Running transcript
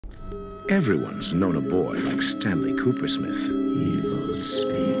Everyone's known a boy like Stanley Coopersmith.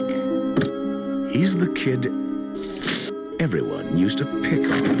 Evilspeak. He's the kid everyone used to pick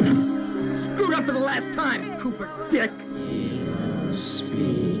on. Screwed up for the last time, Cooper Dick.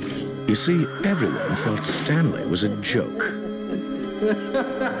 Evilspeak. You see, everyone thought Stanley was a joke.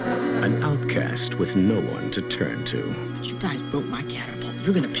 An outcast with no one to turn to. But you guys broke my catapult.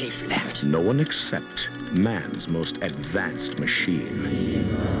 You're gonna pay for that. No one except man's most advanced machine.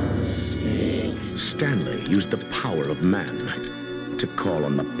 Evilspeak. Stanley used the power of man to call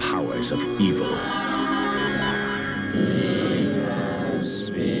on the powers of evil. Evilspeak.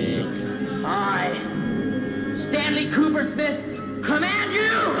 I, Stanley Coopersmith, command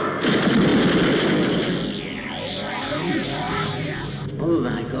you! Oh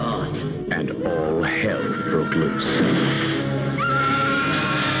my God. And all hell broke loose.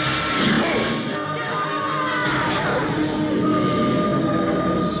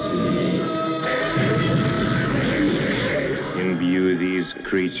 Imbue these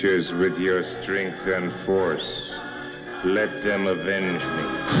creatures with your strength and force. Let them avenge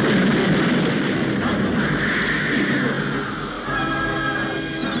me.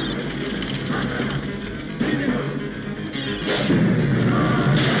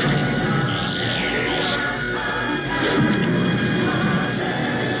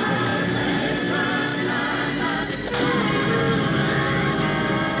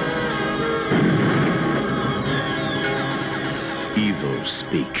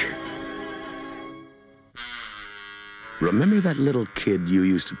 Evilspeak. Remember that little kid you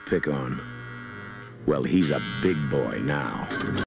used to pick on? Well, he's a big boy now.